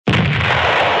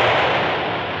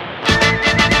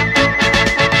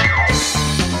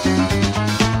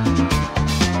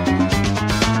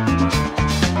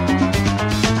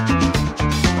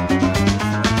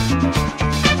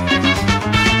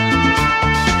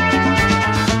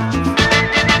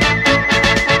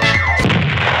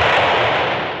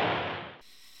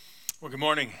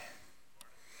morning.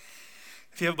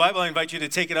 If you have a Bible, I invite you to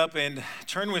take it up and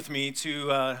turn with me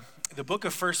to the book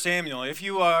of 1 Samuel. If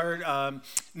you are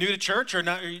new to church or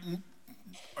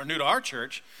new to our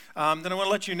church, then I want to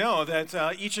let you know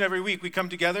that each and every week we come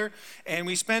together and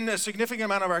we spend a significant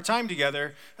amount of our time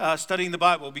together studying the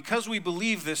Bible because we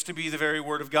believe this to be the very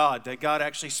Word of God, that God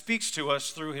actually speaks to us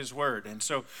through His Word. And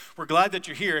so we're glad that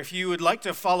you're here. If you would like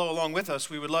to follow along with us,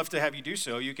 we would love to have you do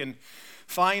so. You can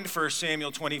find 1 Samuel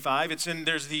 25.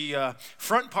 There's the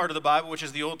front part of the Bible, which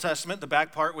is the Old Testament, the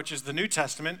back part, which is the New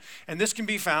Testament, and this can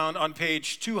be found on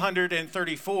page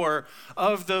 234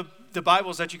 of the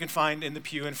Bibles that you can find in the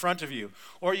pew in front of you.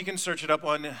 Or you can search it up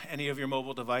on any of your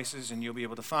mobile devices and you'll be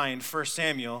able to find 1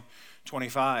 Samuel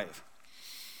 25.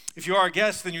 If you are a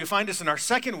guest, then you find us in our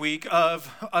second week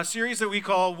of a series that we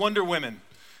call Wonder Women.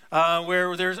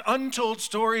 Where there's untold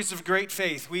stories of great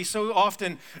faith. We so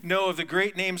often know of the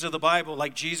great names of the Bible,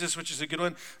 like Jesus, which is a good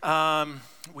one.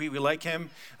 We like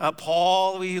him.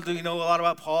 Paul, we know a lot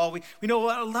about Paul. We know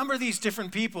a number of these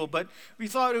different people, but we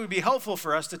thought it would be helpful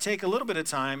for us to take a little bit of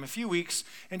time, a few weeks,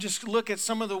 and just look at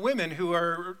some of the women who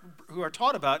are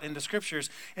taught about in the Scriptures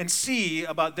and see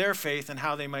about their faith and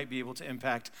how they might be able to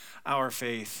impact our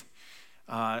faith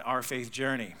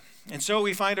journey. And so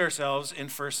we find ourselves in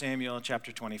 1 Samuel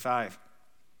chapter 25.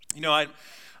 You know,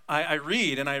 I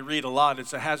read, and I read a lot.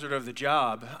 It's a hazard of the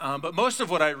job. But most of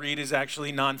what I read is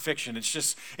actually nonfiction.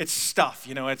 It's stuff,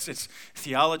 it's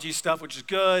theology stuff, which is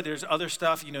good. There's other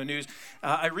stuff, news.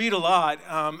 I read a lot.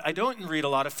 I don't read a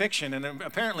lot of fiction, and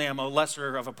apparently I'm a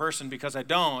lesser of a person because I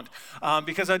don't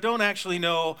actually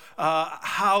know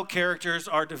how characters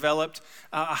are developed,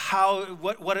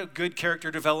 what a good character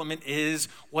development is,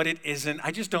 what it isn't.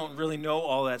 I just don't really know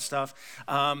all that stuff.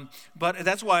 But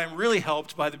that's why I'm really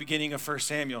helped by the beginning of 1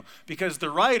 Samuel. Because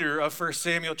the writer of 1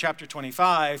 Samuel chapter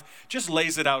 25 just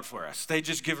lays it out for us. They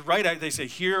just give it right out. They say,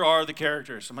 here are the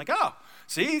characters. I'm like, oh,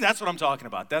 see, that's what I'm talking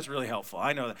about. That's really helpful.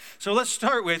 I know that. So let's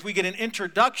start with, we get an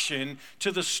introduction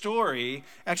to the story,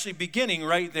 actually beginning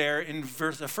right there in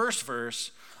the first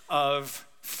verse of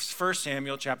 1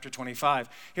 Samuel chapter 25.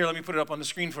 Here, let me put it up on the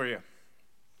screen for you.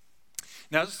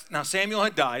 Now Samuel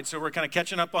had died, so we're kind of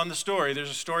catching up on the story. There's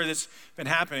a story that's been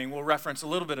happening. We'll reference a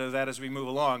little bit of that as we move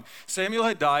along. Samuel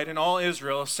had died, and all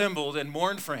Israel assembled and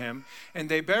mourned for him, and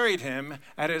they buried him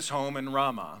at his home in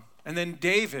Ramah. And then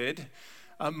David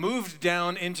moved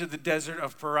down into the desert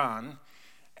of Paran.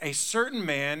 A certain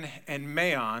man in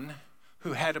Maon,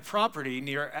 who had a property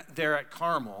near there at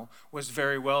Carmel, was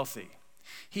very wealthy.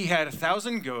 He had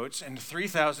 1,000 goats and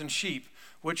 3,000 sheep,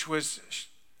 which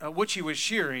he was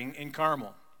shearing in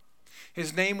Carmel.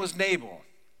 His name was Nabal,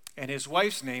 and his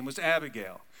wife's name was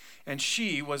Abigail, and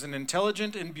she was an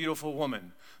intelligent and beautiful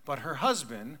woman, but her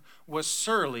husband was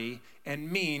surly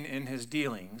and mean in his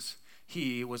dealings.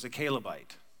 He was a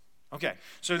Calebite. Okay,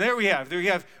 so there we have,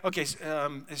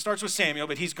 it starts with Samuel,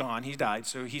 but he's gone, he died,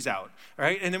 so he's out, all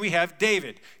right? And then we have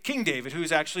David, King David, who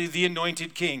is actually the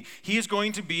anointed king. He is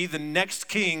going to be the next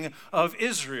king of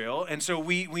Israel, and so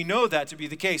we know that to be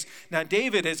the case. Now,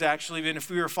 David has actually been, if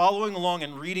we were following along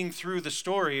and reading through the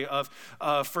story of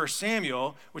 1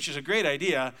 Samuel, which is a great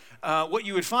idea, what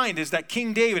you would find is that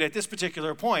King David, at this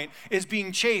particular point, is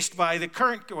being chased by the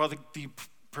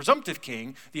presumptive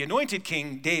king, the anointed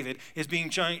king David, is being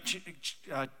chased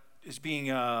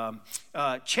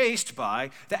by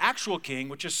the actual king,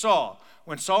 which is Saul.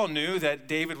 When Saul knew that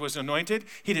David was anointed,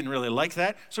 he didn't really like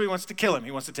that, so he wants to kill him.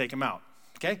 He wants to take him out.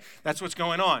 Okay, that's what's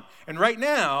going on. And right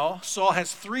now, Saul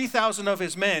has 3,000 of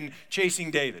his men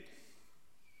chasing David.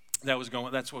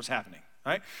 That's what's happening.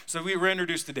 All right, so we were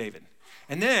introduced to David,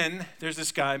 and then there's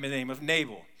this guy by the name of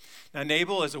Nabal. Now,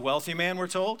 Nabal is a wealthy man, we're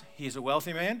told. He's a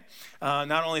wealthy man.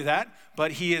 Not only that,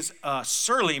 but he is a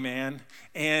surly man,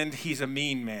 and he's a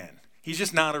mean man. He's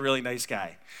just not a really nice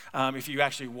guy. If you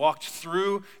actually walked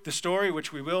through the story,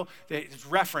 which we will, it's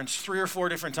referenced 3 or 4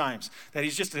 different times that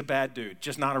he's just a bad dude,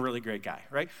 just not a really great guy,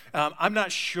 right? I'm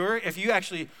not sure. If you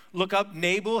actually look up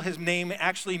Nabal, his name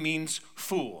actually means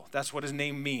fool. That's what his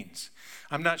name means.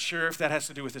 I'm not sure if that has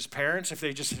to do with his parents, if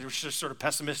they're just sort of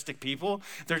pessimistic people.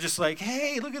 They're just like,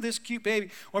 hey, look at this cute baby.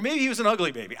 Or maybe he was an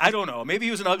ugly baby. I don't know. Maybe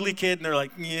he was an ugly kid, and they're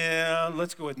like, yeah,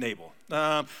 let's go with Nabal.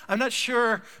 I'm not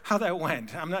sure how that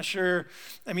went. I'm not sure.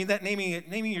 I mean, that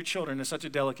naming your children is such a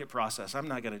delicate process. I'm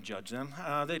not going to judge them.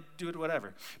 They do it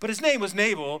whatever. But his name was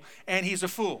Nabal, and he's a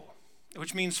fool,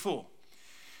 which means fool.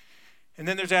 And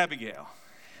then there's Abigail,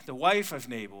 the wife of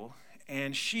Nabal,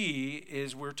 and she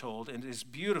is, we're told, and is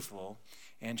beautiful,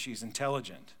 and she's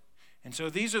intelligent. And so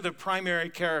these are the primary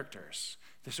characters.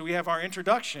 So we have our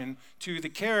introduction to the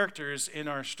characters in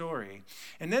our story.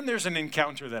 And then there's an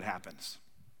encounter that happens.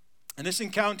 And this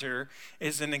encounter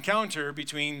is an encounter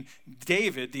between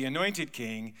David, the anointed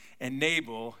king, and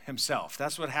Nabal himself.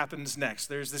 That's what happens next.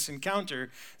 There's this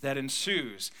encounter that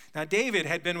ensues. Now, David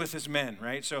had been with his men,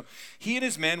 right? So he and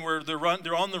his men they're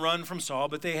on the run from Saul,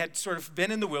 but they had sort of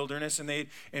been in the wilderness, and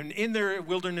in their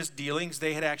wilderness dealings,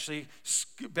 they had actually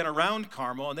been around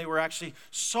Carmel, and they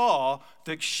saw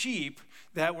the sheep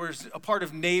that was a part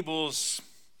of Nabal's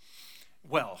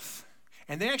wealth.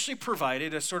 And they actually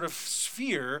provided a sort of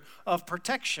sphere of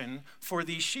protection for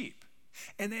these sheep.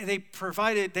 And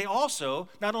they also,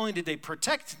 not only did they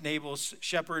protect Nabal's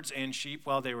shepherds and sheep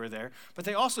while they were there, but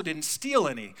they also didn't steal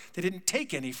any. They didn't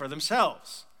take any for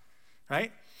themselves,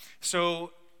 right?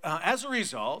 So as a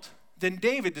result, then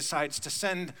David decides to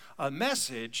send a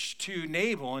message to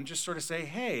Nabal and just sort of say,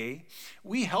 hey,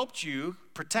 we helped you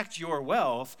protect your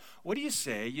wealth. What do you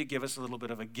say you give us a little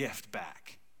bit of a gift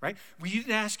back? Right? You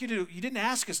didn't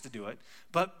ask us to do it,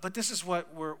 but this is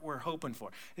what we're hoping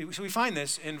for. So we find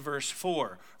this in verse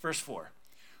 4. Verse 4.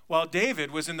 While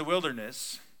David was in the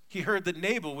wilderness, he heard that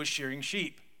Nabal was shearing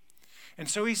sheep. And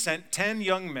so he sent 10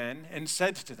 young men and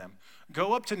said to them,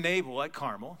 go up to Nabal at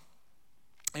Carmel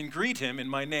and greet him in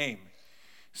my name.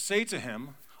 Say to him,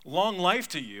 long life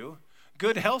to you,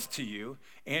 good health to you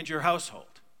and your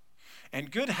household, and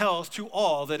good health to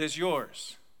all that is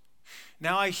yours.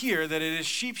 Now I hear that it is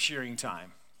sheep shearing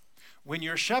time. When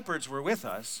your shepherds were with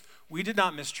us, we did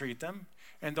not mistreat them,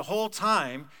 and the whole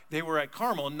time they were at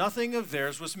Carmel, nothing of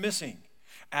theirs was missing.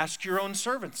 Ask your own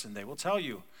servants, and they will tell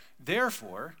you.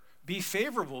 Therefore, be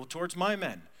favorable towards my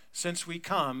men, since we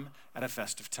come at a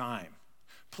festive time.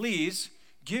 Please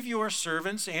give your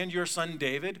servants and your son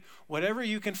David whatever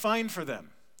you can find for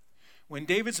them. When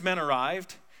David's men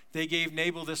arrived, they gave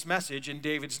Nabal this message in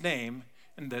David's name,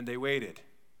 and then they waited.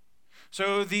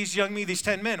 So these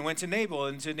 10 men went to Nabal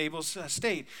and to Nabal's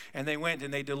estate, and they went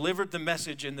and they delivered the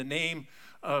message in the name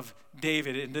of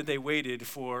David, and then they waited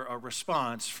for a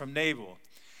response from Nabal.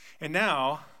 And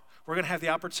now we're going to have the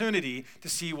opportunity to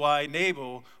see why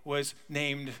Nabal was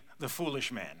named the foolish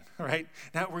man, right?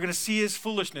 Now we're going to see his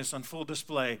foolishness on full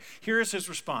display. Here is his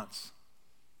response.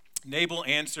 Nabal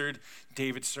answered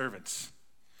David's servants,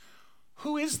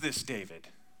 who is this David?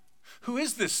 Who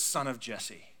is this son of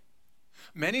Jesse?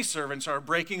 Many servants are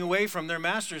breaking away from their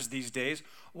masters these days.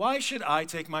 Why should I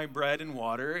take my bread and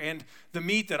water and the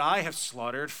meat that I have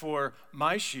slaughtered for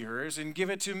my shearers and give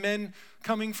it to men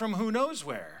coming from who knows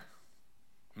where?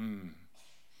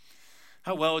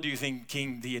 How well do you think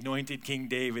the anointed King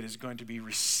David is going to be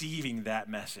receiving that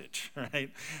message,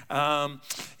 right?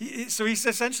 So he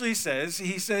essentially says,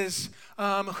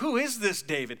 who is this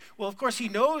David? Well, of course, he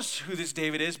knows who this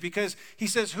David is because he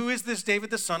says, who is this David,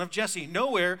 the son of Jesse?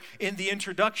 Nowhere in the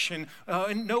introduction,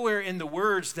 nowhere in the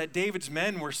words that David's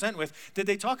men were sent with did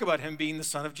they talk about him being the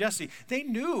son of Jesse. They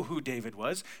knew who David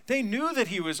was. They knew that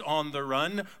he was on the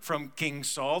run from King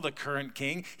Saul, the current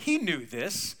king. He knew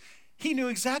this. He knew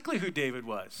exactly who David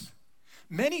was.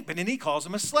 But then he calls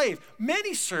him a slave.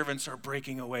 Many servants are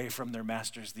breaking away from their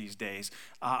masters these days.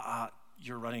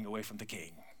 You're running away from the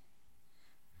king.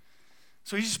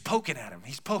 So he's just poking at him.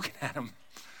 He's poking at him.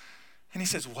 And he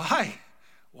says, why?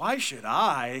 Why should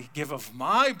I give of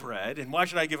my bread? And why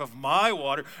should I give of my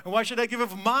water? And why should I give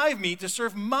of my meat to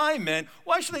serve my men?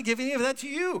 Why should I give any of that to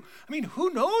you? I mean,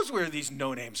 who knows where these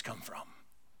no-names come from?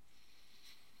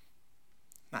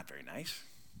 Not very nice.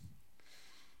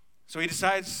 So he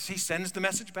sends the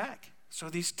message back. So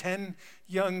these 10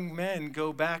 young men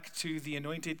go back to the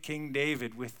anointed King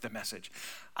David with the message.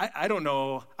 I don't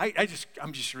know.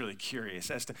 I'm just really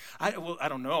curious as to, I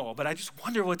don't know, but I just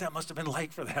wonder what that must have been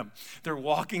like for them. They're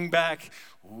walking back.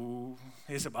 Ooh,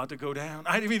 it's about to go down.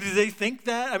 I mean, did they think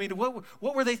that? I mean, what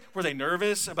were they? Were they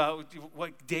nervous about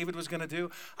what David was going to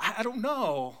do? I don't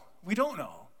know. We don't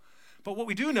know. But what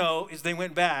we do know is they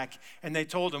went back and they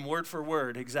told him word for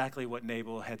word exactly what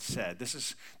Nabal had said.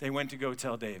 They went to go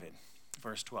tell David.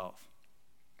 Verse 12.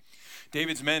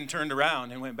 David's men turned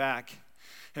around and went back.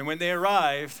 And when they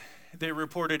arrived, they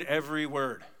reported every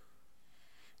word.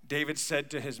 David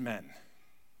said to his men,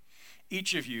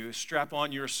 each of you strap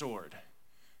on your sword.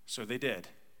 So they did.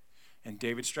 And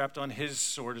David strapped on his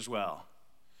sword as well.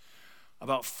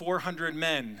 About 400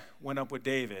 men went up with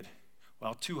David,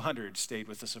 while 200 stayed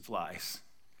with the supplies.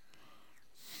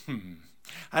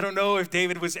 I don't know if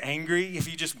David was angry,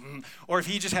 or if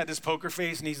he just had this poker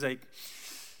face and he's like,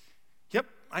 yep,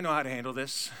 I know how to handle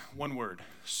this. One word,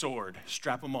 sword,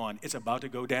 strap him on. It's about to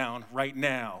go down right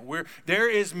now. There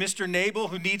is Mr. Nabal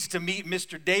who needs to meet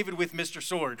Mr. David with Mr.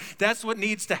 Sword. That's what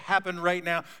needs to happen right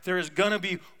now. There is going to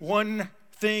be one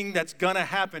thing that's going to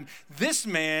happen. This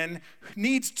man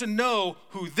needs to know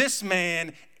who this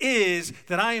man is,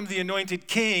 that I am the anointed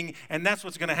king, and that's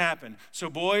what's going to happen. So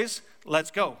boys,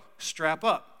 let's go. Strap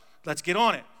up. Let's get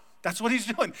on it. That's what he's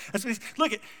doing.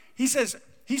 Look, he says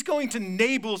he's going to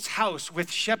Nabal's house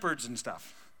with shepherds and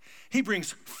stuff. He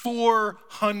brings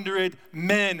 400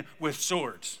 men with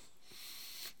swords.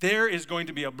 There is going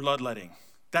to be a bloodletting.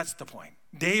 That's the point.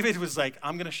 David was like,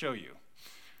 I'm going to show you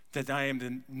that I am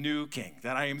the new king,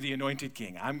 that I am the anointed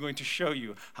king. I'm going to show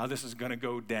you how this is going to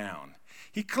go down.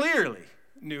 He clearly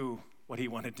knew what he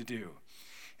wanted to do,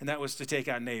 and that was to take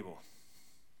out Nabal.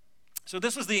 So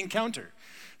this was the encounter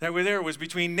that was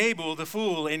between Nabal, the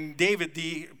fool, and David,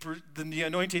 the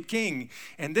anointed king.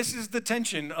 And this is the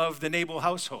tension of the Nabal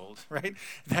household, right?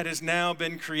 That has now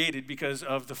been created because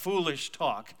of the foolish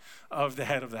talk of the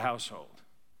head of the household.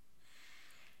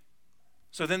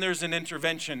 So then there's an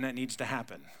intervention that needs to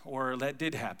happen, or that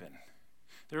did happen.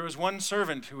 There was one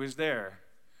servant who was there,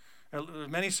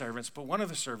 many servants, but one of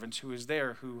the servants who was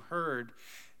there who heard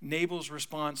Nabal's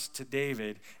response to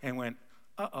David and went,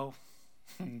 uh-oh.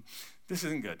 This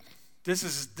isn't good. This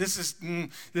is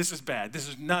bad. This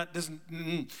is not.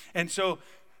 And so,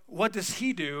 what does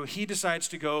he do? He decides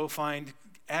to go find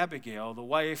Abigail, the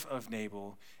wife of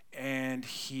Nabal, and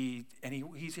he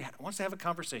wants to have a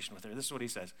conversation with her. This is what he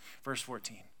says, verse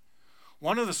 14.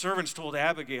 One of the servants told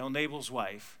Abigail, Nabal's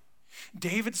wife,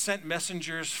 David sent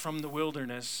messengers from the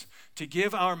wilderness to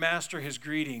give our master his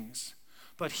greetings,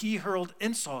 but he hurled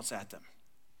insults at them.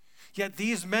 Yet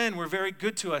these men were very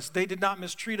good to us. They did not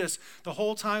mistreat us the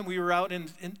whole time we were out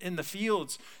in the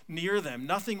fields near them.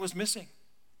 Nothing was missing.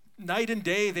 Night and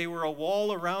day, they were a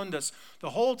wall around us. The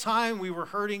whole time we were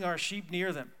herding our sheep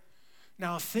near them.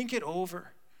 Now think it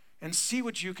over and see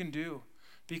what you can do,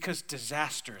 because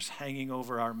disaster is hanging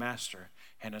over our master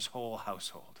and his whole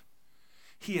household.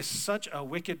 He is such a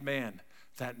wicked man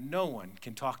that no one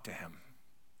can talk to him.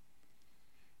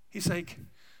 He's like,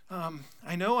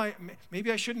 I know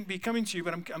maybe I shouldn't be coming to you,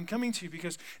 but I'm coming to you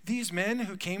because these men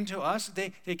who came to us,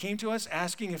 they came to us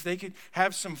asking if they could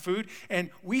have some food,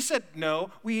 and we said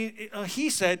no. He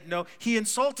said no. He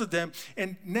insulted them,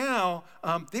 and now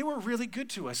they were really good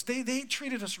to us. They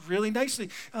treated us really nicely.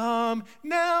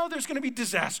 Now there's going to be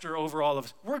disaster over all of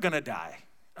us. We're going to die.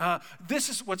 This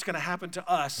is what's going to happen to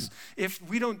us if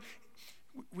we don't.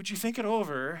 Would you think it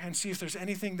over and see if there's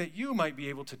anything that you might be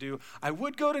able to do? I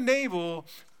would go to Nabal,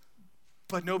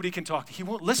 but nobody can talk. He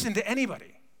won't listen to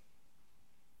anybody.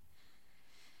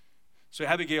 So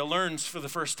Abigail learns for the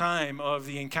first time of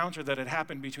the encounter that had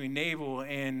happened between Nabal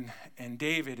and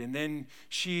David, and then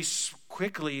she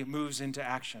quickly moves into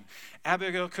action.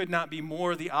 Abigail could not be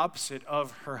more the opposite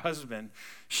of her husband.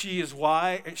 She is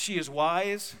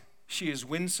wise, she is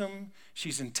winsome,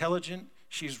 she's intelligent,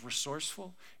 she's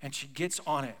resourceful, and she gets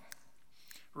on it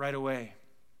right away.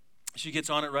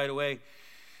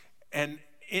 And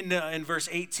in verse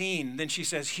 18, then she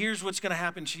says, here's what's going to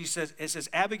happen. It says,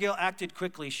 Abigail acted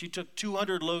quickly. She took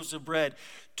 200 loaves of bread,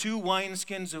 2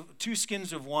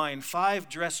 skins of wine, 5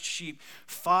 dressed sheep,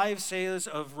 5 seahs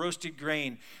of roasted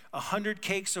grain, 100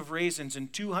 cakes of raisins,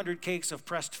 and 200 cakes of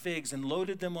pressed figs, and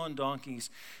loaded them on donkeys.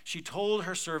 She told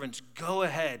her servants, go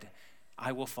ahead,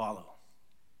 I will follow.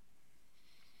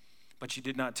 But she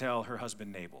did not tell her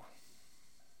husband Nabal.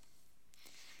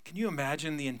 Can you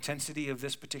imagine the intensity of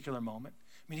this particular moment?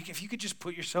 I mean, if you could just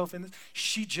put yourself in this,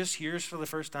 she just hears for the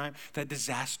first time that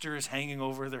disaster is hanging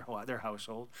over their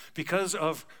household because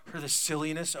of the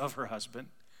silliness of her husband.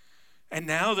 And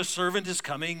now the servant is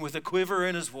coming with a quiver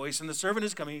in his voice, and the servant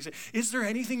is coming. He says, is there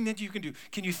anything that you can do?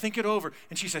 Can you think it over?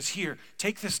 And she says, here,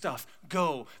 take this stuff,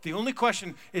 go. The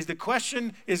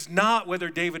question is not whether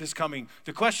David is coming.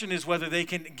 The question is whether they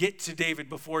can get to David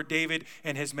before David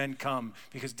and his men come,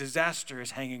 because disaster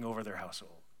is hanging over their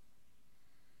household.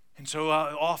 And so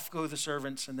off go the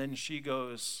servants, and then she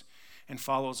goes and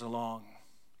follows along.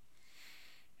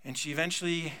 And she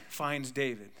eventually finds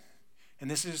David. And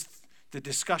this is the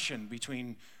discussion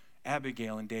between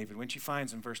Abigail and David when she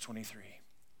finds him, verse 23.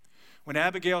 When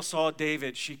Abigail saw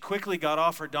David, she quickly got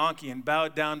off her donkey and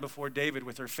bowed down before David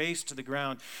with her face to the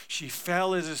ground. She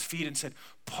fell at his feet and said,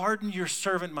 pardon your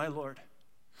servant, my lord,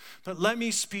 but let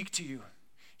me speak to you.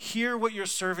 Hear what your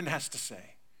servant has to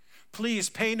say. Please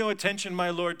pay no attention, my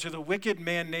lord, to the wicked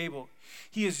man Nabal.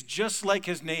 He is just like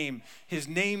his name. His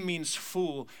name means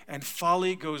fool, and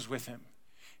folly goes with him.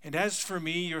 And as for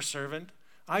me, your servant,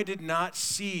 I did not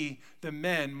see the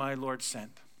men my Lord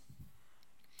sent.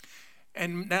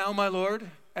 And now, my Lord,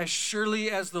 as surely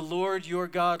as the Lord your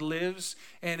God lives,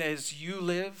 and as you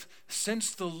live,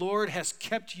 since the Lord has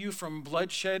kept you from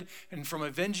bloodshed and from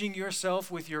avenging yourself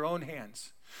with your own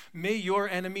hands, May your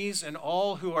enemies and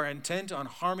all who are intent on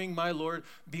harming my Lord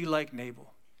be like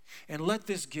Nabal. And let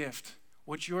this gift,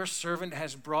 which your servant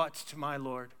has brought to my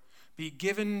Lord, be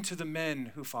given to the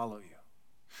men who follow you.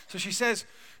 So she says,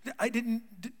 I didn't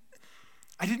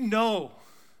know.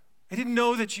 I didn't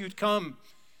know that you'd come.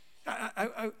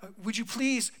 Would you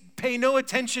please pay no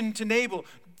attention to Nabal?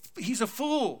 He's a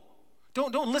fool.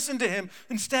 Don't listen to him.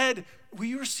 Instead, will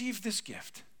you receive this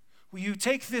gift? Will you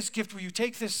take this gift? Will you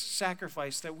take this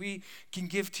sacrifice that we can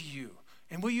give to you?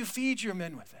 And will you feed your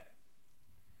men with it?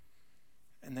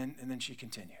 And then she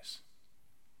continues.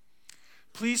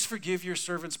 Please forgive your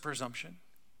servant's presumption.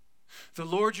 The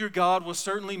Lord your God will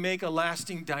certainly make a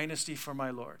lasting dynasty for my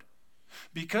Lord.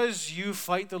 Because you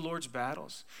fight the Lord's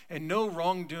battles, and no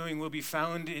wrongdoing will be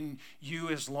found in you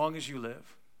as long as you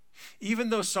live. Even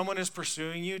though someone is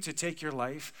pursuing you to take your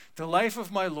life, the life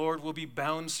of my Lord will be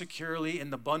bound securely in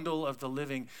the bundle of the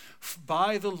living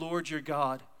by the Lord your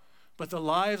God. But the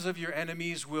lives of your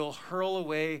enemies will hurl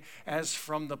away as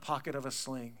from the pocket of a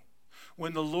sling.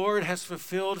 When the Lord has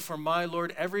fulfilled for my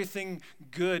Lord every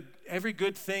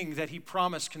good thing that he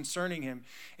promised concerning him,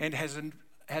 and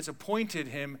has appointed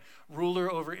him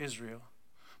ruler over Israel,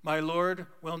 my Lord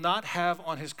will not have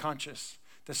on his conscience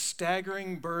the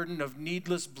staggering burden of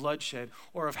needless bloodshed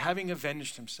or of having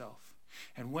avenged himself.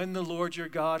 And when the Lord your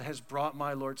God has brought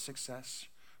my Lord success,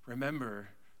 remember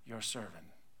your servant.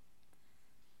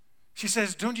 She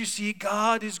says, don't you see,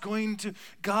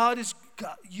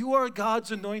 you are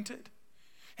God's anointed,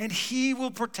 and he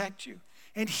will protect you,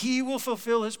 and he will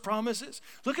fulfill his promises.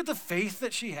 Look at the faith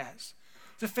that she has,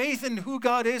 the faith in who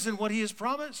God is and what he has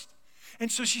promised.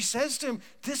 And so she says to him,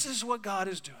 this is what God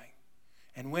is doing.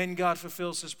 And when God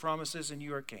fulfills his promises and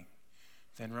you are king,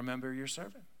 then remember your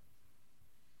servant.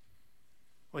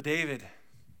 Well, David,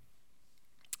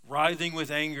 writhing with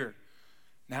anger,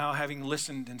 now having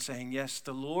listened and saying, yes,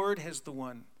 the Lord is the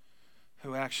one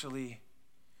who actually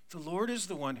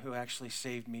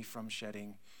saved me from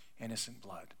shedding innocent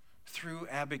blood through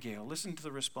Abigail. Listen to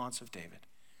the response of David.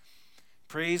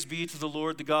 Praise be to the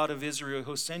Lord, the God of Israel,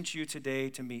 who sent you today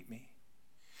to meet me.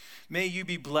 May you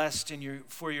be blessed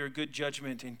for your good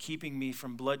judgment in keeping me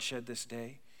from bloodshed this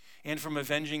day and from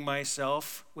avenging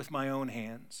myself with my own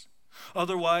hands.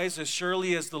 Otherwise, as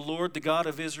surely as the Lord, the God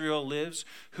of Israel, lives,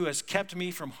 who has kept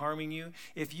me from harming you,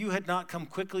 if you had not come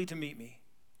quickly to meet me,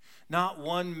 not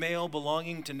one male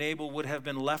belonging to Nabal would have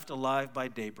been left alive by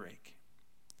daybreak.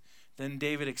 Then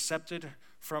David accepted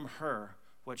from her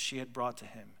what she had brought to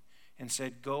him and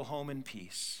said, go home in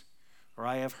peace, for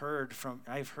I have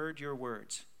heard your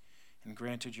words and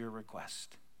granted your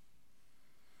request.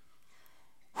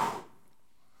 Whew.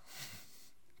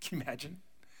 Can you imagine?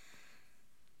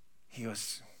 He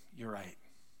goes, you're right.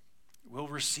 We'll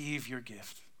receive your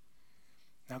gift.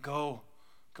 Now go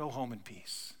home in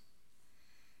peace.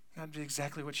 That's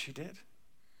exactly what she did.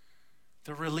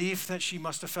 The relief that she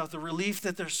must have felt, the relief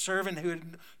that their servant who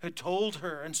had told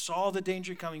her and saw the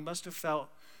danger coming must have felt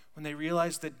when they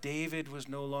realized that David was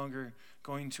no longer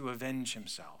going to avenge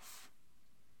himself.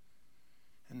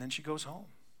 And then she goes home.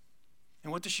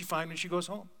 And what does she find when she goes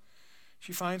home?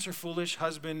 She finds her foolish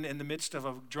husband in the midst of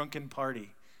a drunken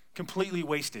party, completely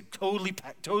wasted,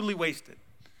 totally wasted.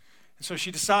 And so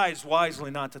she decides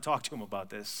wisely not to talk to him about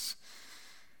this.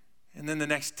 And then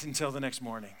until the next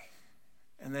morning.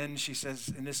 And then she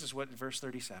says, and this is what verse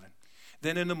 37.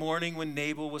 Then in the morning when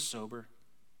Nabal was sober,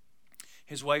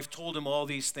 his wife told him all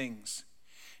these things,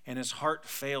 and his heart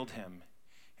failed him,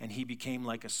 and he became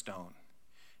like a stone.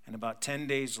 And about 10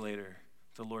 days later,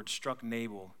 the Lord struck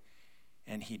Nabal,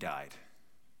 and he died.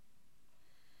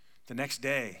 The next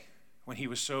day, when he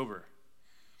was sober,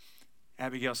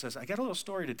 Abigail says, I got a little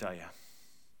story to tell you.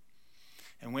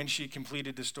 And when she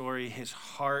completed the story, his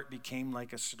heart became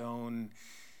like a stone,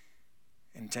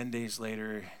 and 10 days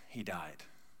later, he died.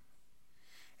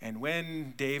 And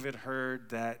when David heard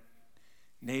that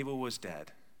Nabal was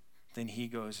dead, then he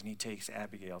goes and he takes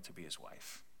Abigail to be his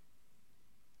wife.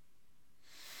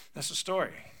 That's the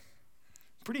story.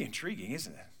 Pretty intriguing,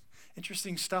 isn't it?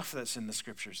 Interesting stuff that's in the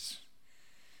scriptures.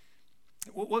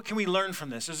 What can we learn from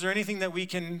this? Is there anything that we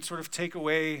can sort of take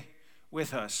away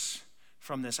with us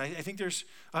from this? I think there's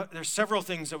several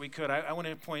things that we could. I want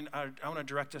to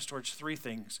direct us towards three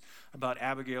things about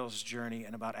Abigail's journey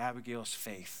and about Abigail's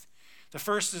faith. The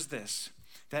first is this,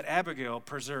 that Abigail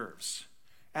preserves.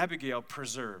 Abigail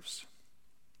preserves.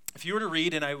 If you were to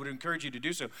read, and I would encourage you to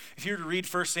do so, if you were to read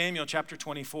 1 Samuel chapter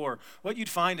 24, what you'd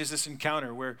find is this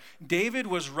encounter where David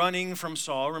was running from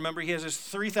Saul. Remember, he has his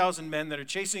 3,000 men that are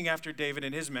chasing after David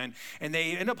and his men, and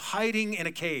they end up hiding in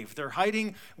a cave. They're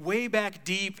hiding way back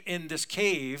deep in this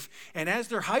cave, and as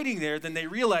they're hiding there, then they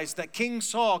realize that King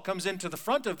Saul comes into the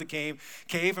front of the cave,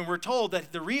 and we're told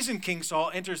that the reason King Saul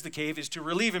enters the cave is to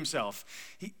relieve himself.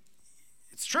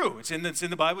 It's true. It's in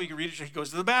the Bible. You can read it. He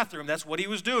goes to the bathroom. That's what he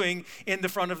was doing in the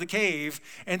front of the cave.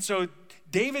 And so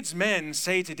David's men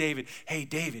say to David, hey,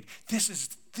 David,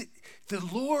 the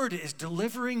Lord is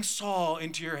delivering Saul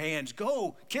into your hands.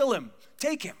 Go, kill him,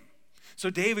 take him. So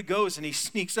David goes and he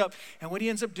sneaks up. And what he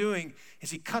ends up doing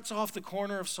is he cuts off the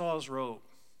corner of Saul's robe.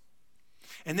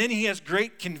 And then he has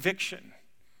great conviction.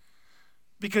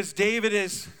 Because David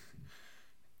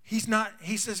he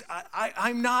says,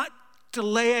 I'm not to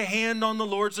lay a hand on the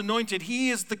Lord's anointed.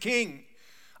 He is the king.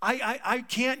 I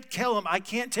can't kill him. I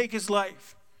can't take his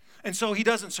life. And so he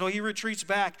doesn't. So he retreats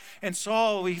back. And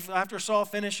after Saul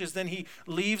finishes, then he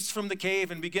leaves from the cave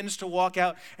and begins to walk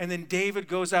out. And then David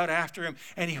goes out after him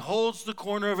and he holds the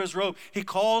corner of his robe. He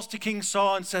calls to King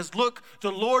Saul and says, look,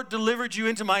 the Lord delivered you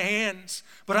into my hands,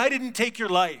 but I didn't take your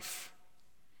life.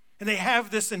 And they have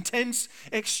this intense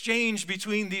exchange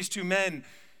between these two men.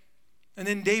 And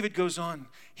then David goes on.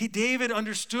 David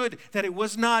understood that it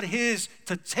was not his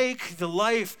to take the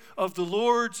life of the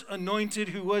Lord's anointed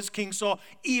who was King Saul,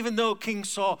 even though King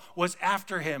Saul was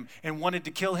after him and wanted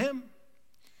to kill him.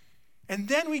 And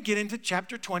then we get into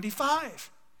chapter 25.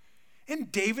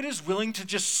 And David is willing to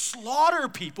just slaughter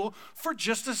people for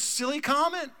just a silly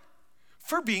comment,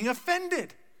 for being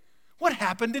offended. What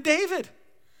happened to David?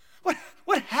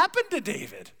 What happened to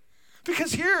David?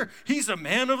 Because here, he's a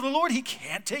man of the Lord. He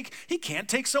can't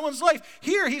take someone's life.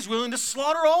 Here, he's willing to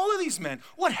slaughter all of these men.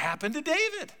 What happened to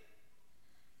David?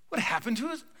 What happened to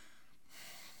his?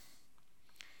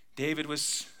 David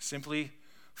was simply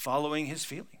following his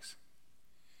feelings.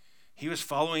 He was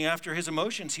following after his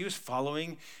emotions. He was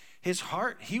following his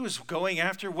heart. He was going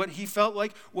after what he felt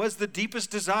like was the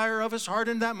deepest desire of his heart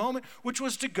in that moment, which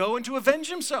was to go and to avenge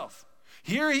himself.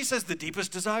 Here he says the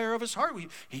deepest desire of his heart.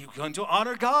 He was going to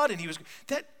honor God, and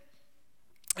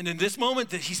and in this moment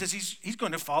that he says he's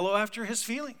going to follow after his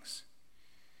feelings.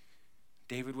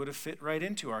 David would have fit right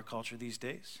into our culture these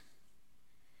days.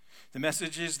 The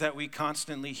messages that we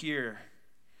constantly hear,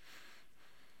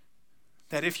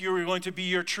 that if you are going to be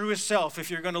your truest self, if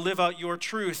you're going to live out your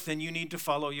truth, then you need to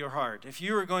follow your heart. If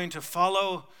you are going to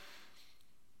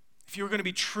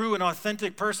be true and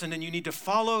authentic person, then you need to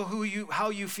follow how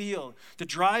you feel. The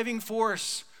driving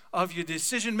force of your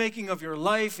decision making of your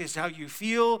life is how you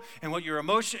feel and what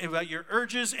about your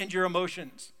urges and your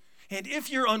emotions. And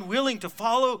if you're unwilling to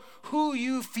follow who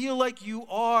you feel like you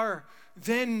are,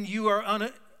 then you are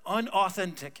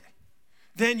unauthentic.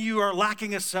 Then you are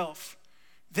lacking a self.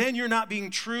 Then you're not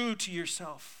being true to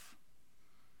yourself.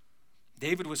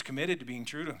 David was committed to being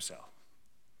true to himself.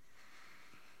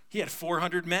 He had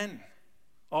 400 men,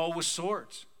 all with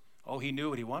swords. Oh, he knew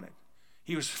what he wanted.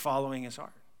 He was following his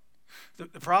heart.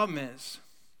 The problem is,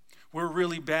 we're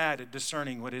really bad at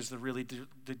discerning what is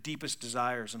the deepest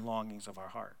desires and longings of our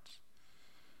hearts.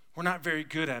 We're not very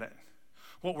good at it.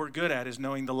 What we're good at is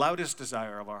knowing the loudest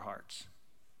desire of our hearts.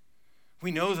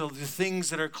 We know the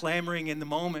things that are clamoring in the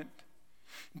moment.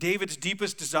 David's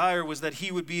deepest desire was that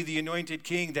he would be the anointed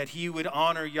king, that he would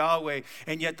honor Yahweh,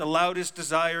 and yet the loudest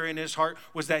desire in his heart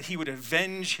was that he would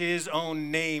avenge his own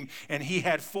name. And he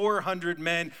had 400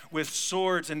 men with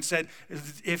swords and said,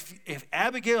 if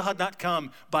Abigail had not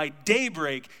come by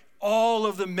daybreak, all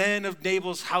of the men of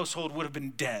Nabal's household would have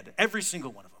been dead, every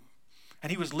single one of them. And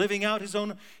he was living out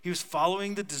he was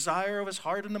following the desire of his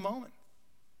heart in the moment.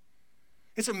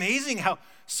 It's amazing how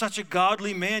such a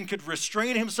godly man could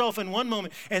restrain himself in one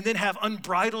moment and then have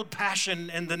unbridled passion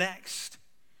in the next.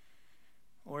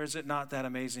 Or is it not that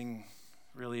amazing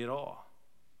really at all?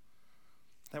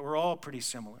 That we're all pretty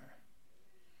similar.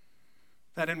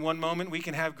 That in one moment we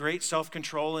can have great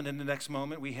self-control, and in the next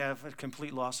moment we have a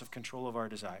complete loss of control of our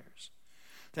desires.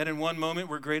 That in one moment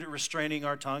we're great at restraining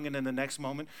our tongue, and in the next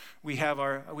moment we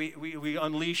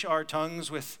unleash our tongues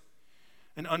with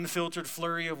an unfiltered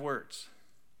flurry of words.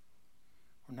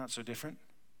 We're not so different.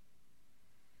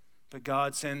 But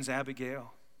God sends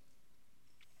Abigail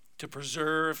to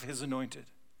preserve his anointed.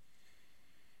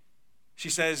 She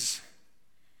says,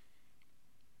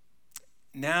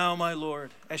 now, my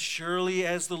Lord, as surely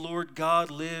as the Lord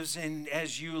God lives and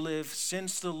as you live,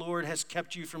 since the Lord has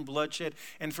kept you from bloodshed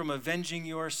and from avenging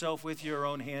yourself with your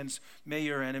own hands, may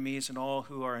your enemies and all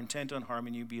who are intent on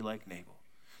harming you be like Nabal.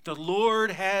 The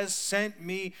Lord has sent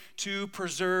me to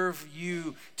preserve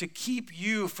you, to keep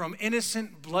you from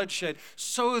innocent bloodshed,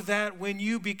 so that when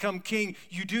you become king,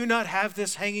 you do not have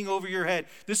this hanging over your head.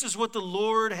 This is what the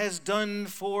Lord has done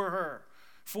for her,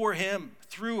 for him,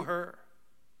 through her.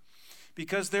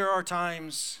 Because there are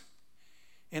times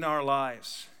in our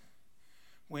lives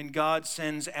when God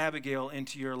sends Abigail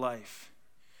into your life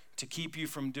to keep you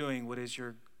from doing what is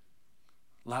your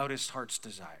loudest heart's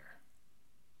desire.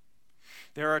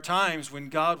 There are times when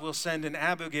God will send an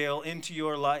Abigail into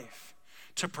your life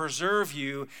to preserve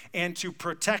you and to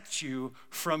protect you,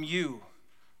 from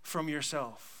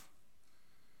yourself.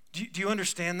 Do you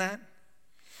understand that?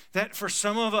 That for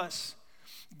some of us,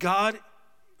 God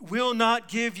will not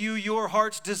give you your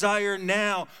heart's desire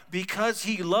now because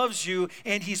he loves you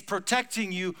and he's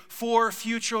protecting you for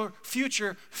future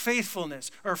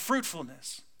faithfulness or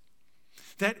fruitfulness.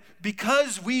 That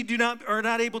because we are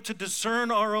not able to discern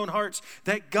our own hearts,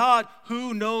 that God,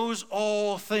 who knows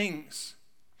all things,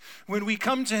 when we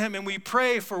come to him and we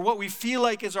pray for what we feel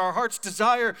like is our heart's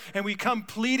desire and we come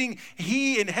pleading,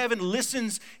 he in heaven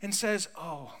listens and says,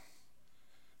 oh,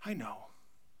 I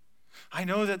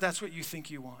know that that's what you think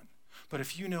you want. But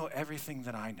if you know everything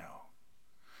that I know,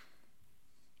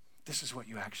 this is what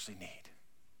you actually need.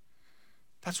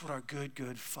 That's what our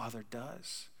good Father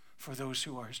does for those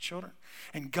who are his children.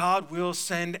 And God will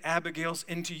send Abigails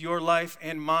into your life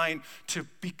and mine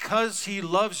because he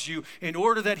loves you, in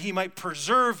order that he might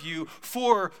preserve you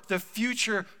for the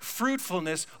future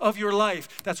fruitfulness of your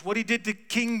life. That's what he did to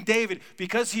King David,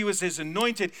 because he was his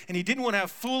anointed and he didn't want to have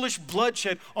foolish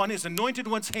bloodshed on his anointed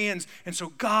one's hands. And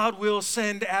so God will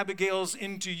send Abigails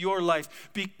into your life,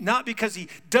 not because he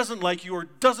doesn't like you or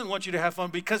doesn't want you to have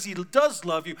fun, because he does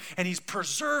love you and he's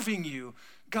preserving you.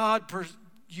 God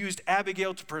used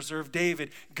Abigail to preserve David.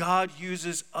 God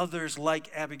uses others like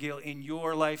Abigail in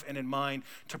your life and in mine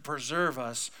to preserve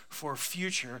us for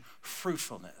future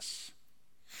fruitfulness.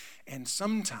 And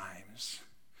sometimes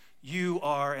you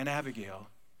are an Abigail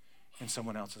in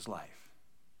someone else's life.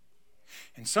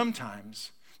 And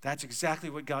sometimes that's exactly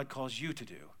what God calls you to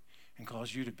do and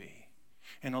calls you to be.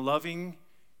 In a loving,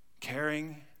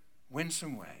 caring,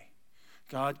 winsome way.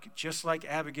 God, just like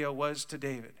Abigail was to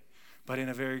David, but in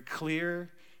a very clear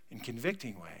and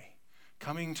convicting way,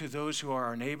 coming to those who are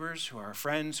our neighbors, who are our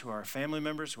friends, who are our family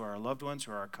members, who are our loved ones,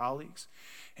 who are our colleagues,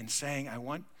 and saying,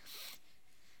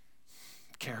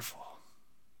 careful.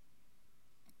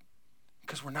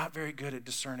 Because we're not very good at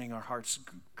discerning our heart's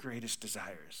greatest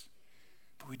desires,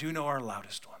 but we do know our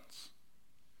loudest ones.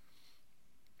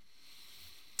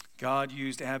 God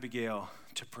used Abigail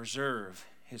to preserve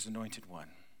his anointed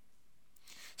one.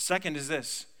 Second is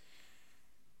this: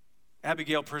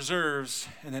 Abigail preserves,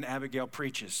 and then Abigail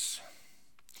preaches.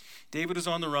 David was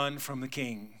on the run from the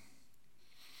king.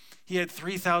 He had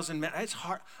 3,000 men. It's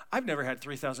hard. I've never had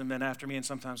 3,000 men after me, and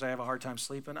sometimes I have a hard time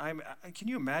sleeping. Can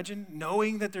you imagine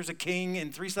knowing that there's a king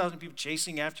and 3,000 people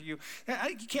chasing after you?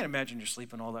 You can't imagine you're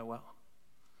sleeping all that well.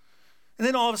 And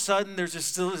then all of a sudden, there's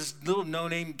this little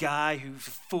no-name guy who's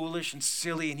foolish and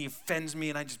silly, and he offends me,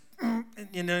 and I just,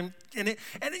 you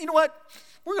know what?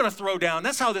 We're going to throw down.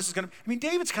 That's how this is going to. I mean,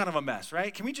 David's kind of a mess,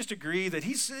 right? Can we just agree that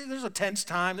there's a tense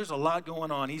time. There's a lot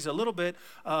going on. He's a little bit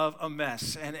of a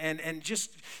mess, and it's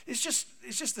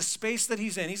just the space that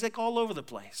he's in. He's like all over the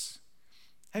place.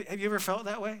 Have you ever felt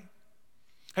that way?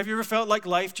 Have you ever felt like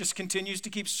life just continues to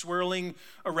keep swirling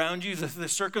around you? The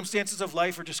circumstances of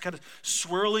life are just kind of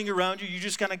swirling around you. You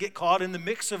just kind of get caught in the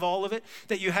mix of all of it.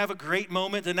 That you have a great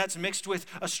moment, and that's mixed with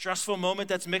a stressful moment,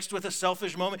 that's mixed with a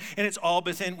selfish moment, and it's all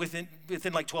within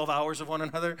like 12 hours of one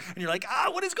another. And you're like,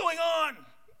 what is going on?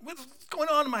 What's going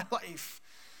on in my life?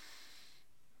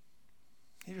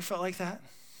 Have you ever felt like that?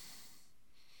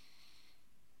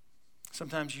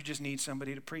 Sometimes you just need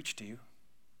somebody to preach to you.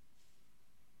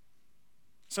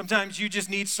 Sometimes you just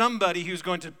need somebody who's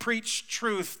going to preach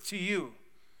truth to you.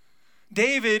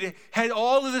 David had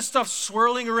all of this stuff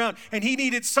swirling around, and he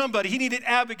needed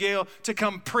Abigail to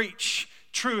come preach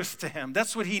truth to him.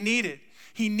 That's what he needed.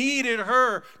 He needed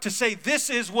her to say, this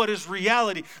is what is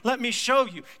reality. Let me show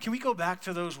you. Can we go back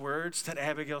to those words that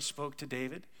Abigail spoke to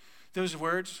David? Those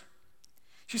words.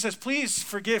 She says, please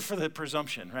forgive for the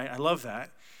presumption, right? I love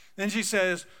that. Then she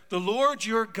says, the Lord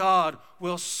your God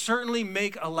will certainly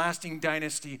make a lasting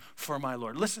dynasty for my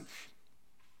Lord. Listen,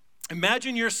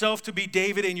 imagine yourself to be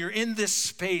David and you're in this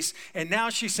space. And now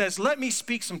she says, let me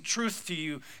speak some truth to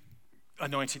you,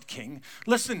 anointed king.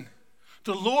 Listen,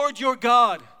 the Lord your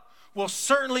God will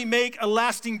certainly make a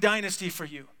lasting dynasty for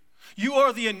you. You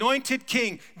are the anointed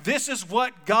king. This is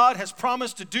what God has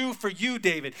promised to do for you,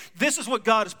 David. This is what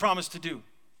God has promised to do.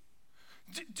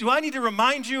 Do I need to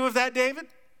remind you of that, David?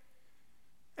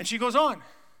 And she goes on.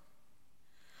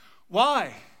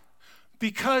 Why?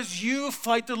 Because you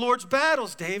fight the Lord's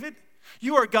battles, David.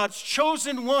 You are God's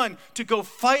chosen one to go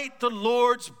fight the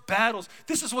Lord's battles.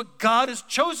 This is what God has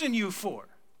chosen you for.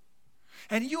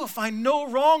 And you will find no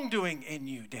wrongdoing in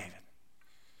you, David.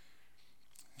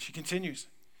 She continues.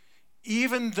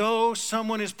 Even though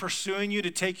someone is pursuing you to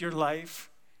take your life,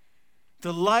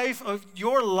 the life of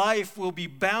your life will be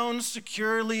bound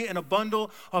securely in a bundle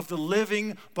of the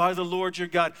living by the Lord your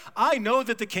God. I know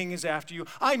that the king is after you.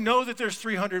 I know that there's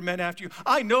 300 men after you.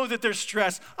 I know that there's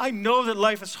stress. I know that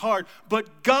life is hard.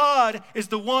 But God is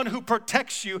the one who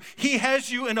protects you. He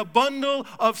has you in a bundle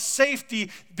of safety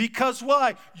because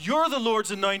why? You're the Lord's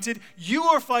anointed. You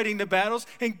are fighting the battles,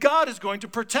 and God is going to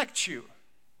protect you.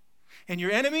 And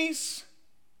your enemies,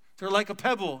 they're like a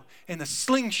pebble in the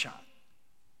slingshot.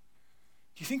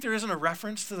 Do you think there isn't a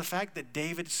reference to the fact that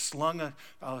David slung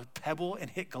a pebble and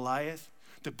hit Goliath,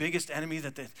 the biggest enemy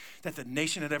that the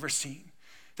nation had ever seen?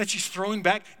 That she's throwing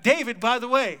back. David, by the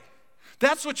way,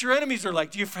 that's what your enemies are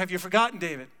like. Have you forgotten,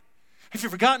 David? Have you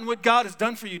forgotten what God has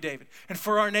done for you, David, and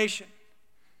for our nation?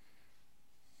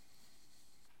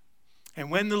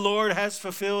 And when the Lord has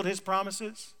fulfilled his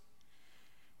promises,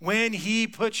 when he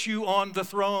puts you on the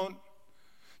throne,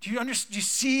 do you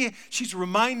see? She's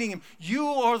reminding him, you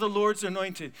are the Lord's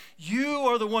anointed. You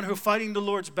are the one who is fighting the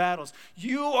Lord's battles.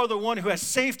 You are the one who has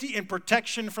safety and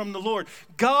protection from the Lord.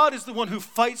 God is the one who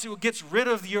fights, who gets rid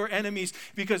of your enemies,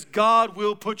 because God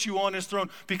will put you on his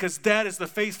throne, because that is the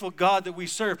faithful God that we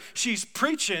serve. She's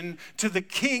preaching to the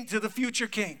king, to the future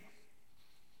king.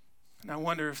 And I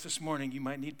wonder if this morning you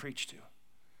might need preached to,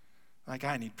 like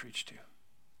I need preached to.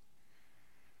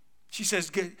 She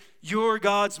says, you're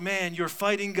God's man. You're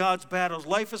fighting God's battles.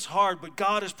 Life is hard, but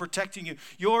God is protecting you.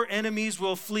 Your enemies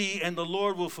will flee, and the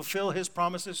Lord will fulfill his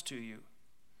promises to you.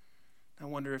 I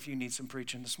wonder if you need some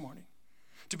preaching this morning.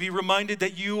 To be reminded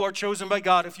that you are chosen by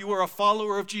God. If you are a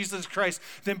follower of Jesus Christ,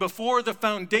 then before the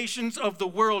foundations of the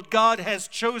world, God has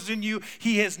chosen you.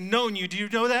 He has known you. Do you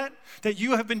know that? That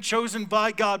you have been chosen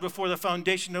by God before the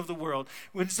foundation of the world.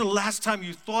 When's the last time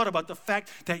you thought about the fact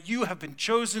that you have been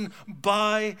chosen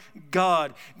by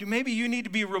God? Maybe you need to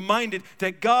be reminded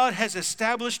that God has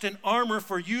established an armor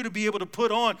for you to be able to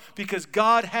put on, because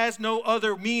God has no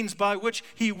other means by which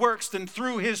he works than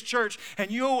through his church.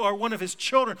 And you are one of his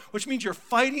children, which means you're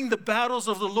fighting the battles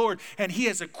of the Lord, and he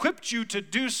has equipped you to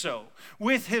do so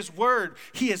with his word.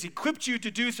 He has equipped you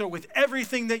to do so with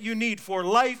everything that you need for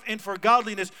life and for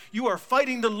godliness. You are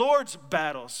fighting the Lord's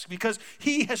battles because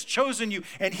he has chosen you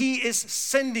and he is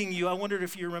sending you. I wondered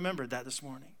if you remembered that this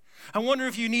morning. I wonder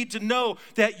if you need to know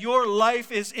that your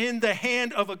life is in the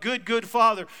hand of a good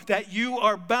Father, that you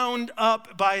are bound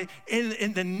up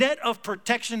in the net of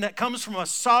protection that comes from a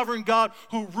sovereign God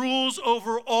who rules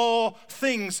over all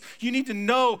things. You need to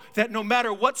know that no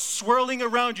matter what's swirling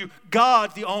around you,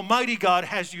 God, the Almighty God,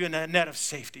 has you in a net of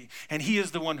safety, and he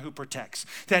is the one who protects.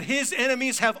 That his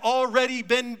enemies have already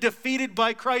been defeated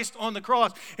by Christ on the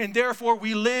cross, and therefore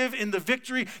we live in the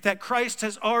victory that Christ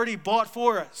has already bought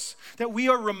for us. That we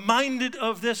are reminded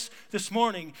of this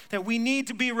morning, that we need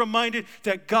to be reminded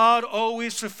that God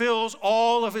always fulfills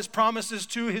all of his promises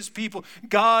to his people.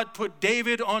 God put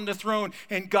David on the throne,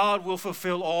 and God will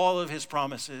fulfill all of his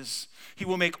promises. He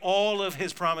will make all of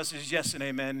his promises yes and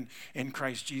amen in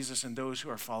Christ Jesus and those who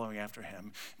are following after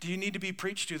him. Do you need to be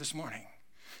preached to this morning?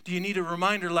 Do you need a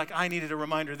reminder like I needed a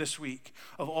reminder this week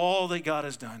of all that God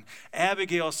has done?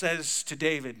 Abigail says to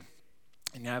David,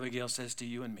 and Abigail says to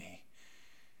you and me,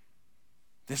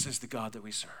 this is the God that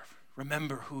we serve.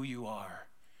 Remember who you are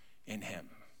in him.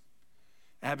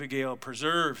 Abigail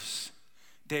preserves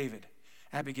David.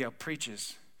 Abigail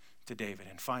preaches to David.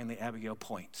 And finally, Abigail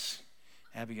points.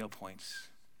 Abigail points.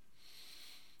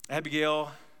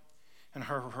 Abigail and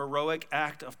her heroic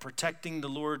act of protecting the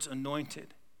Lord's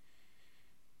anointed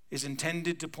is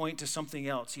intended to point to something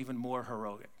else even more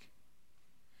heroic.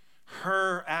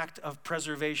 Her act of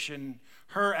preservation,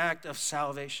 her act of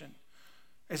salvation,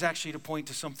 is actually to point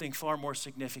to something far more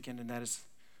significant, and that is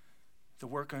the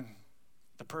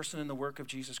person and the work of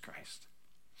Jesus Christ.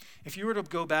 If you were to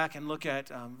go back and look at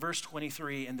verse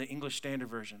 23 in the English Standard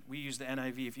Version, we use the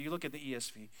NIV. If you look at the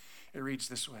ESV, it reads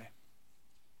this way.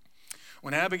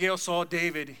 When Abigail saw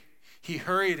David, he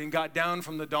hurried and got down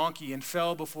from the donkey and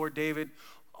fell before David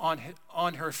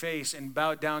on her face and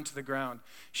bowed down to the ground.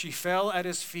 She fell at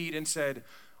his feet and said,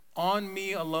 "On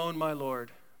me alone, my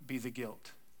Lord, be the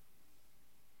guilt.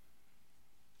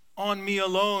 On me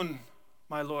alone,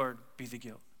 my Lord, be the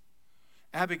guilt."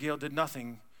 Abigail did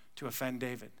nothing to offend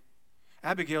David.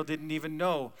 Abigail didn't even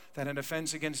know that an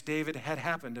offense against David had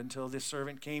happened until this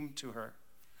servant came to her.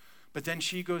 But then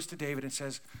she goes to David and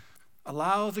says,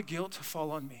 allow the guilt to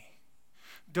fall on me.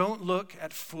 Don't look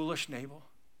at foolish Nabal.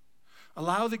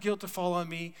 Allow the guilt to fall on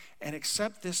me and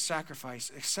accept this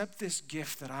sacrifice, accept this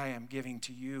gift that I am giving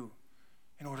to you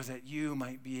in order that you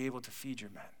might be able to feed your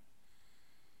men.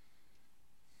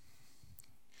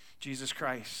 Jesus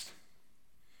Christ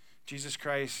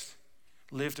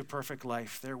lived a perfect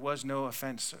life. There was no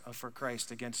offense for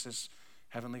Christ against his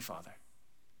heavenly Father.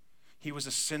 He was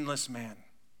a sinless man,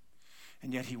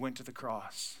 and yet he went to the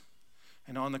cross.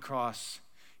 And on the cross,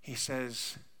 he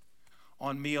says,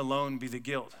 on me alone be the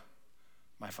guilt,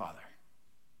 my Father.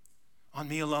 On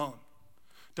me alone.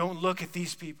 Don't look at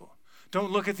these people.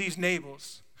 Don't look at these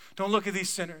Nabals. Don't look at these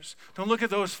sinners. Don't look at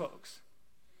those folks.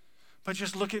 But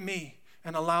just look at me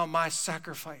and allow my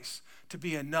sacrifice to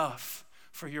be enough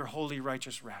for your holy,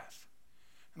 righteous wrath.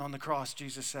 And on the cross,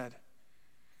 Jesus said,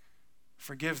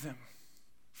 forgive them,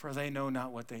 for they know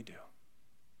not what they do.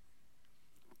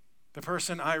 The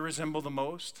person I resemble the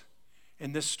most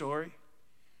in this story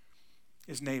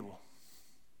is Nabal.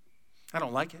 I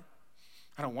don't like it.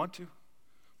 I don't want to,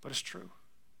 but it's true.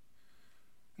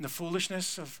 And the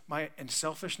foolishness and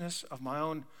selfishness of my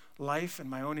own life and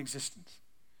my own existence.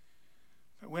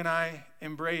 But when I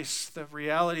embrace the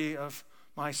reality of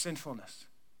my sinfulness,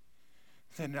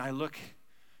 then I look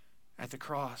at the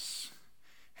cross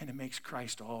and it makes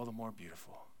Christ all the more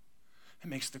beautiful. It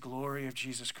makes the glory of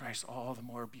Jesus Christ all the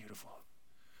more beautiful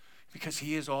because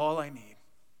he is all I need.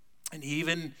 And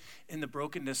even in the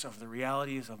brokenness of the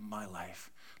realities of my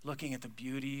life, looking at the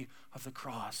beauty of the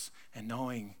cross and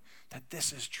knowing that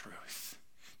this is truth.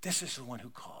 This is the one who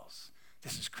calls.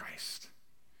 This is Christ.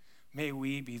 May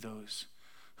we be those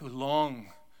who long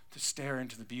to stare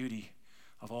into the beauty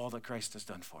of all that Christ has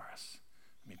done for us.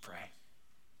 Let me pray.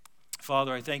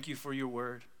 Father, I thank you for your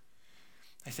word.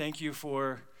 I thank you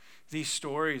for these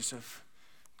stories of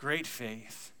great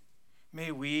faith.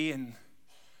 May we in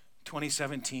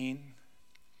 2017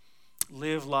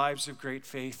 live lives of great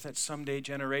faith that someday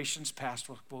generations past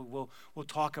will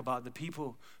talk about the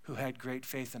people who had great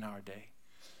faith in our day.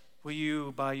 Will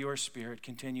you, by your Spirit,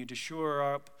 continue to shore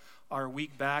up our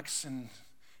weak backs and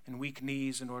weak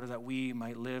knees in order that we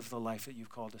might live the life that you've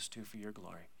called us to for your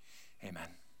glory. Amen.